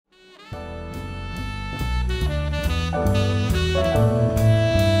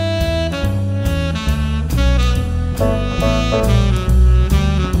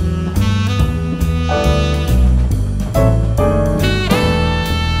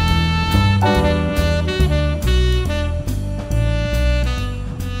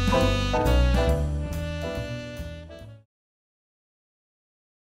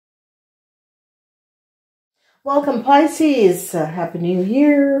Welcome, Pisces. Happy New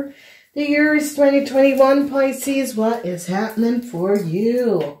Year. The year is 2021, Pisces. What is happening for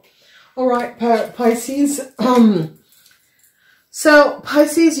you? All right, Pisces. So,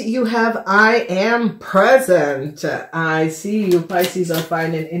 Pisces, you have I am present. I see you, Pisces, are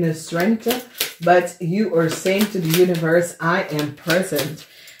finding inner strength, but you are saying to the universe, I am present.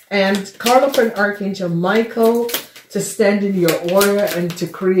 And call upon Archangel Michael to stand in your aura and to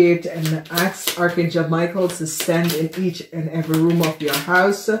create, and ask Archangel Michael to stand in each and every room of your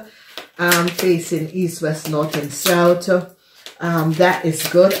house, facing east, west, north, and south. That is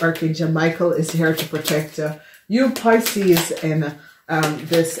good. Archangel Michael is here to protect you, Pisces, in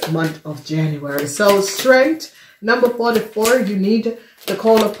this month of January. So strength, number 44, you need to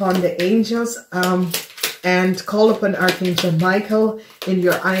call upon the angels and call upon Archangel Michael in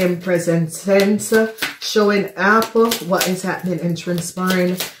your I am present sense, showing up what is happening and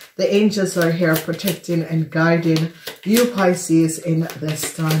transpiring. The angels are here protecting and guiding you, Pisces, in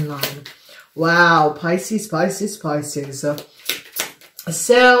this timeline. Wow, Pisces, Pisces, Pisces.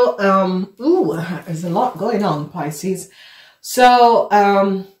 So, there's a lot going on, Pisces. So,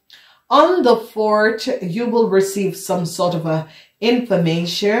 on the 4th, you will receive some sort of a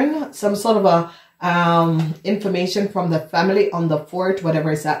information, some sort of a information from the family on the 4th,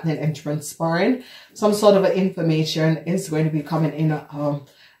 whatever is happening and transpiring. Some sort of information is going to be coming in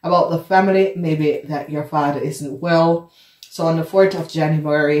about the family, maybe that your father isn't well. So on the 4th of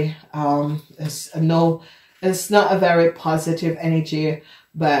January, it's not a very positive energy,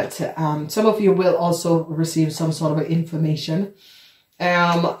 but some of you will also receive some sort of information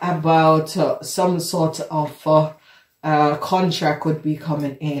about some sort of contract could be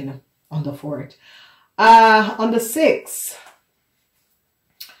coming in on the 4th. On the 6th,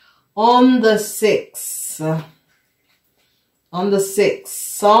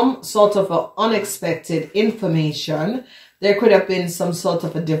 some sort of unexpected information. There could have been some sort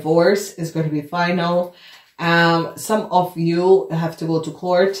of a divorce is going to be final. Some of you have to go to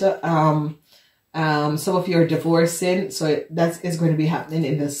court. Some of you are divorcing, so that is going to be happening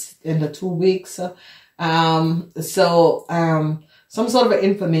in the 2 weeks. Some sort of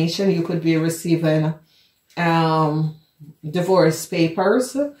information, you could be receiving divorce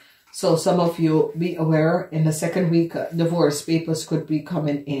papers. So some of you be aware, in the 2nd week, divorce papers could be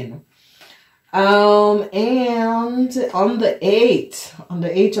coming in. And on the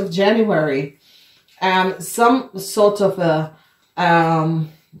 8th of January, some sort of a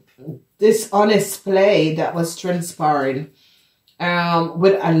dishonest play that was transpiring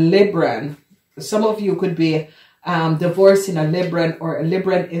with a Libran. Some of you could be divorcing a Libran, or a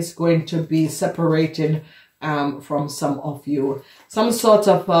Libran is going to be separating from some of you. Some sort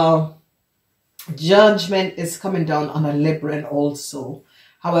of judgment is coming down on a Libran also.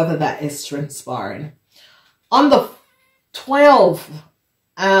 However, that is transpiring. On the 12th,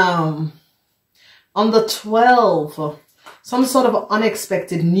 some sort of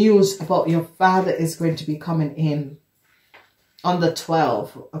unexpected news about your father is going to be coming in. On the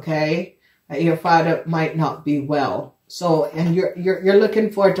 12th, okay? Your father might not be well. So, and you're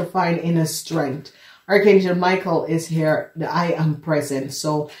looking forward to find inner strength. Archangel Michael is here. I am present.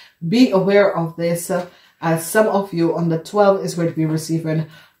 So be aware of this. Some of you on the 12th is going to be receiving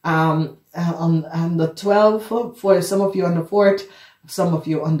on the 12th, for some of you on the 4th, some of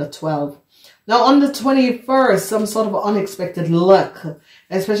you on the 12th. Now on the 21st, some sort of unexpected luck,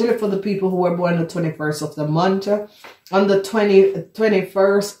 especially for the people who were born the 21st of the month. On the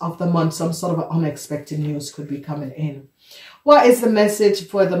 21st of the month, some sort of unexpected news could be coming in. What is the message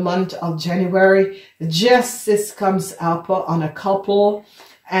for the month of January? Justice comes up on a couple.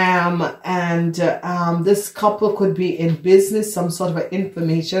 This couple could be in business, some sort of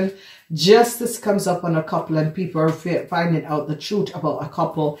information. Justice comes up on a couple, and people are finding out the truth about a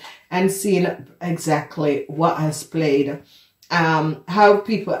couple and seeing exactly what has played, how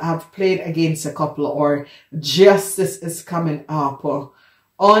people have played against a couple, or justice is coming up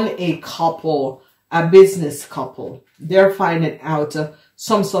on a couple, a business couple. They're finding out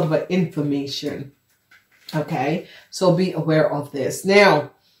some sort of information. Okay, so be aware of this.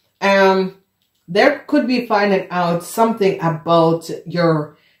 Now, there could be finding out something about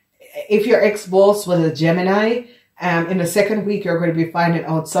if your ex-boss was a Gemini, in the 2nd week, you're going to be finding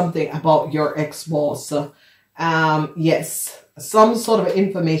out something about your ex-boss. Yes, some sort of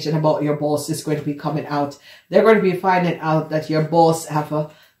information about your boss is going to be coming out. They're going to be finding out that your boss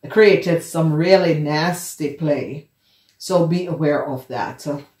have created some really nasty play. So be aware of that.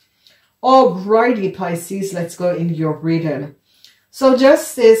 Alrighty, Pisces, let's go into your reading. So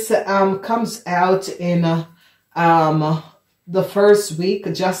justice comes out in the first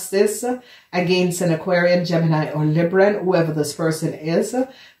week, justice against an Aquarian, Gemini, or Libran, whoever this person is.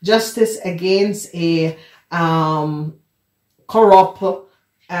 Justice against a corrupt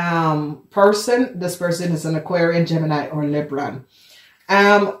person. This person is an Aquarian, Gemini, or Libran.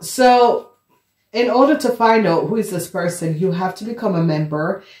 So in order to find out who is this person, you have to become a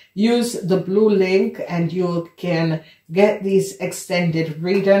member. Use the blue link and you can get these extended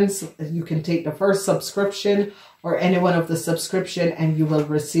readings. You can take the first subscription or any one of the subscription and you will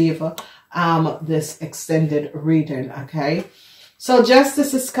receive this extended reading, okay? So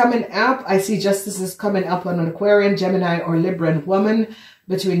justice is coming up. I see justice is coming up on an Aquarian, Gemini, or Libran woman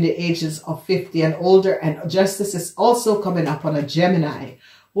between the ages of 50 and older. And justice is also coming up on a Gemini.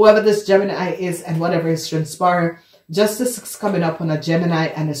 Whoever this Gemini is and whatever is transpired, justice is coming up on a Gemini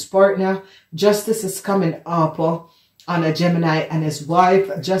and his partner. Justice is coming up on a Gemini and his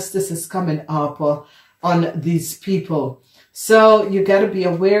wife. Justice is coming up on these people. So you got to be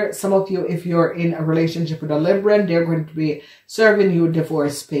aware. Some of you, if you're in a relationship with a Libran, they're going to be serving you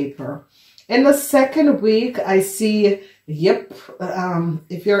divorce paper. In the second week, I see, yep,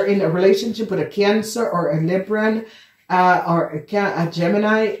 if you're in a relationship with a Cancer or a Libran, or a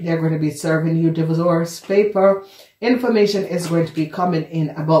Gemini, they're going to be serving you divorce paper. Information is going to be coming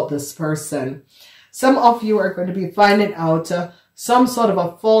in about this person. Some of you are going to be finding out some sort of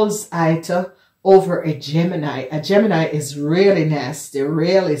a false item over a Gemini. A Gemini is really nasty,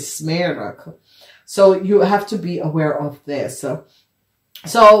 really smeared. So you have to be aware of this.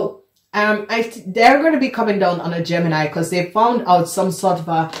 So they're going to be coming down on a Gemini because they found out some sort of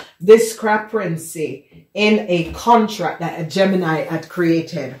a discrepancy in a contract that a Gemini had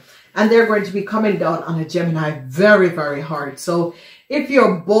created. And they're going to be coming down on a Gemini very, very hard. So if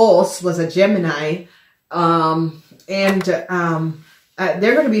your boss was a Gemini, they're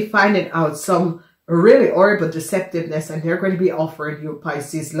going to be finding out some really horrible deceptiveness, and they're going to be offering you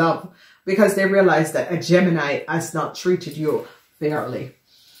Pisces love because they realize that a Gemini has not treated you fairly.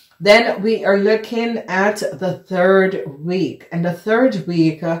 Then we are looking at the third week, and the third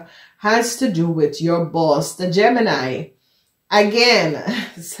week has to do with your boss, the Gemini. Again,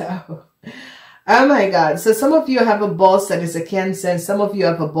 so, oh my God. So some of you have a boss that is a Cancer, and some of you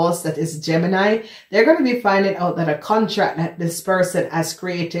have a boss that is Gemini. They're going to be finding out that a contract that this person has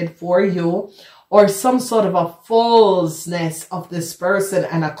created for you, or some sort of a falseness of this person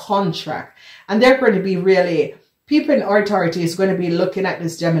and a contract. And they're going to be really, people in authority is going to be looking at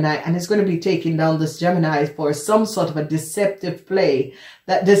this Gemini and is going to be taking down this Gemini for some sort of a deceptive play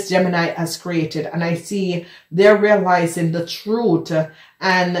that this Gemini has created. And I see they're realizing the truth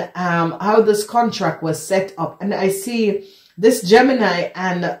and how this contract was set up. And I see this Gemini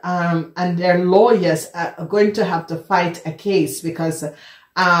and their lawyers are going to have to fight a case because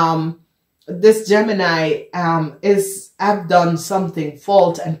this Gemini have done something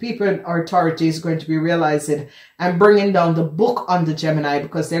fault, and people in authority is going to be realizing and bringing down the book on the Gemini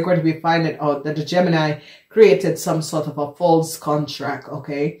because they're going to be finding out that the Gemini created some sort of a false contract,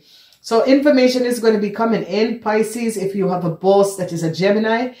 okay? So information is going to be coming in, Pisces. If you have a boss that is a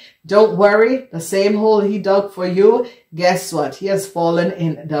Gemini, don't worry. The same hole he dug for you, guess what? He has fallen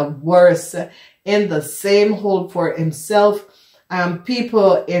in the worst, in the same hole for himself.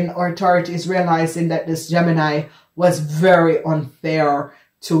 People in authority is realizing that this Gemini was very unfair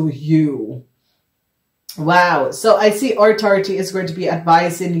to you. Wow. So I see authority is going to be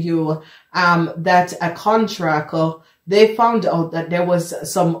advising you that a contract, they found out that there was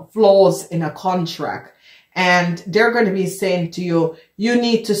some flaws in a contract. And they're going to be saying to you, you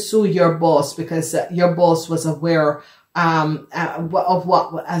need to sue your boss because your boss was aware of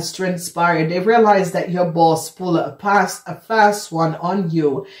what has transpired. They realized that your boss pulled a fast one on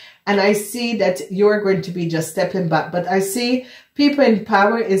you. And I see that you're going to be just stepping back. But I see people in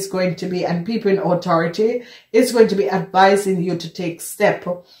power is going to be, and people in authority is going to be advising you to take step,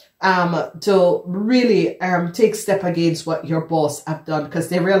 to really take step against what your boss have done. Because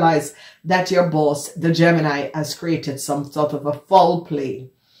they realize that your boss, the Gemini, has created some sort of a foul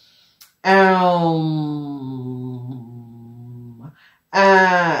play.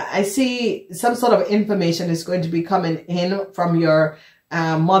 I see some sort of information is going to be coming in from your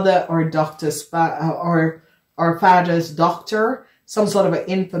mother or doctor's or father's doctor, some sort of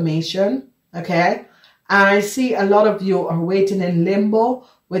information, okay? I see a lot of you are waiting in limbo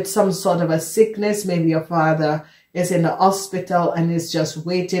with some sort of a sickness. Maybe your father is in the hospital and is just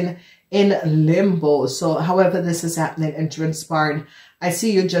waiting in limbo. So however this is happening and transpiring, I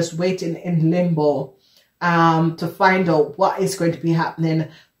see you just waiting in limbo to find out what is going to be happening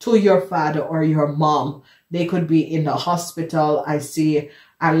to your father or your mom. They could be in the hospital. I see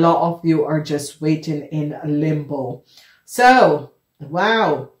a lot of you are just waiting in limbo. So,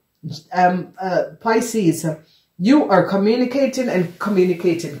 wow, Pisces, you are communicating and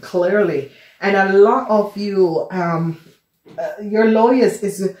communicating clearly. And a lot of you, your lawyers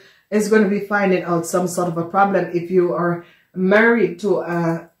is going to be finding out some sort of a problem. If you are married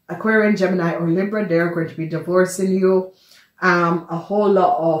to Aquarian, Gemini, or Libra, they're going to be divorcing you. A whole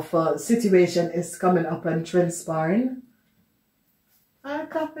lot of situation is coming up and transpiring.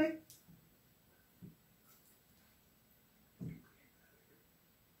 Kathye.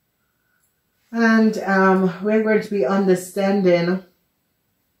 And we're going to be understanding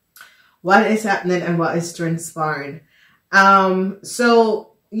what is happening and what is transpiring.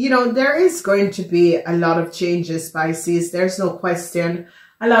 So, you know, there is going to be a lot of changes, Pisces. There's no question.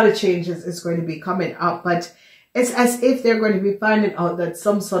 A lot of changes is going to be coming up, but it's as if they're going to be finding out that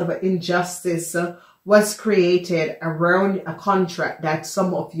some sort of an injustice was created around a contract that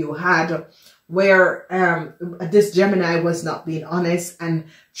some of you had, where this Gemini was not being honest, and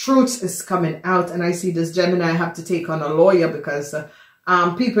truth is coming out. And I see this Gemini have to take on a lawyer because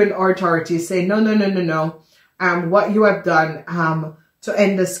people in authority say, no, what you have done to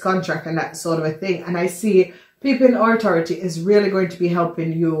end this contract and that sort of a thing. And I see people in authority is really going to be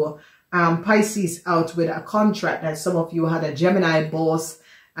helping you, Pisces, out with a contract that some of you had a Gemini boss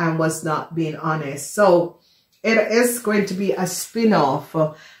and was not being honest. So it is going to be a spin-off.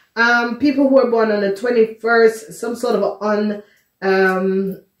 People who are born on the 21st, some sort of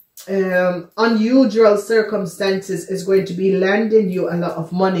unusual circumstances is going to be landing you a lot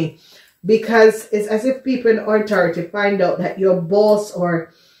of money, because it's as if people in authority find out that your boss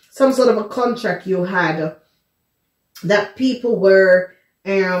or some sort of a contract you had, that people were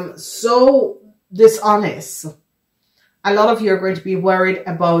so dishonest. A lot of you are going to be worried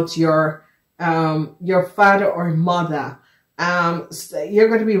about your father or mother. So you're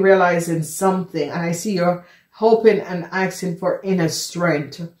going to be realizing something, and I see you're hoping and asking for inner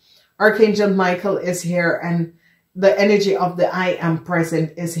strength. Archangel Michael is here, and the energy of the I am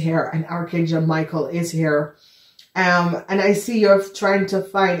present is here, and Archangel Michael is here. And I see you're trying to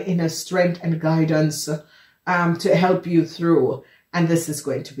find inner strength and guidance to help you through, and this is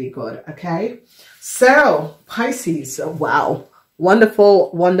going to be good, okay? So, Pisces, wow, wonderful,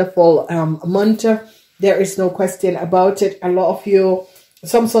 wonderful month. There is no question about it. A lot of you,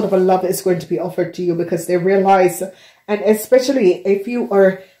 some sort of a love is going to be offered to you because they realize, and especially if you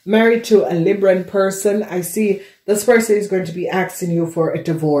are married to a Libran person, I see this person is going to be asking you for a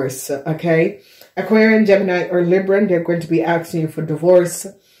divorce, okay? Aquarian, Gemini, or Libran, they're going to be asking you for divorce,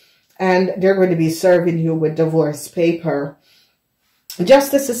 and they're going to be serving you with divorce paper.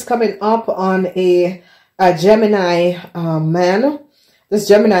 Justice is coming up on a Gemini man. This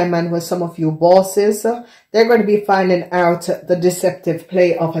Gemini man was some of you bosses. They're going to be finding out the deceptive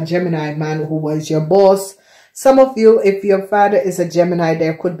play of a Gemini man who was your boss. Some of you, if your father is a Gemini,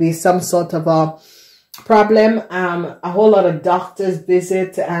 there could be some sort of a problem. A whole lot of doctors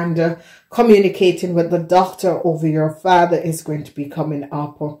visit, and communicating with the doctor over your father is going to be coming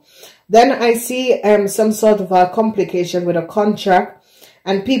up. Then I see some sort of a complication with a contract,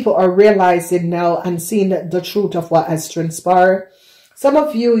 and people are realizing now and seeing the truth of what has transpired. Some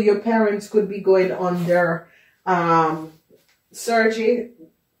of you, your parents could be going under surgery,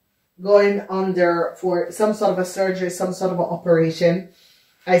 going under for some sort of a surgery, some sort of an operation.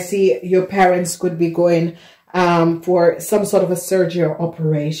 I see your parents could be going for some sort of a surgery or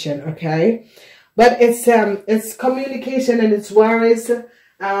operation, okay? But it's communication, and it's worries.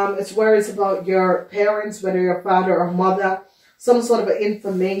 It's worries about your parents, whether your father or mother. Some sort of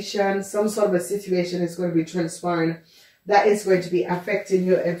information, some sort of a situation is going to be transpiring that is going to be affecting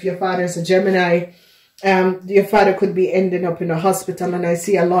you. If your father is a Gemini, your father could be ending up in a hospital, and I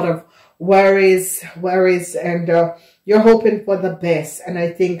see a lot of worries, and you're hoping for the best, and I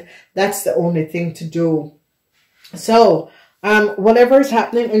think that's the only thing to do. So, whatever is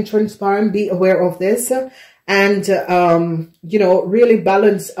happening and transpiring, be aware of this, and, you know, really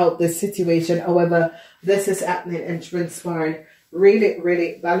balance out the situation. However this is happening and transpiring,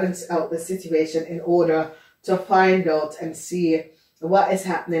 really balance out the situation in order to find out and see what is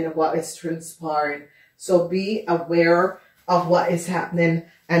happening and what is transpiring. So be aware of what is happening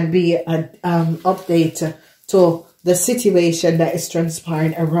and be an update to the situation that is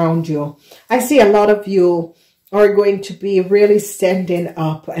transpiring around you. I see a lot of you are going to be really standing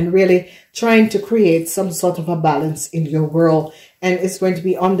up and really trying to create some sort of a balance in your world. And it's going to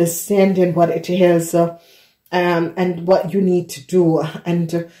be understanding what it is and what you need to do,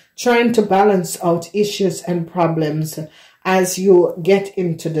 and trying to balance out issues and problems as you get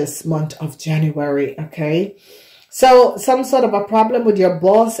into this month of January, okay? So some sort of a problem with your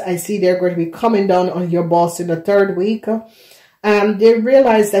boss. I see they're going to be coming down on your boss in the 3rd week. They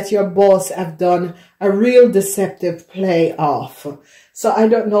realize that your boss have done a real deceptive play off. So I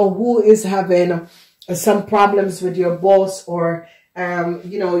don't know who is having some problems with your boss, or,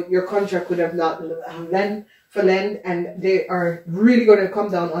 you know, your contract would have not lent, and they are really going to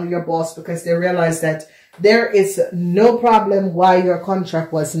come down on your boss because they realize that there is no problem why your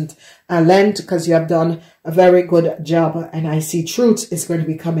contract wasn't lent, because you have done a very good job. And I see truth is going to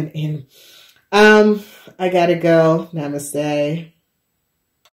be coming in. I gotta go. Namaste.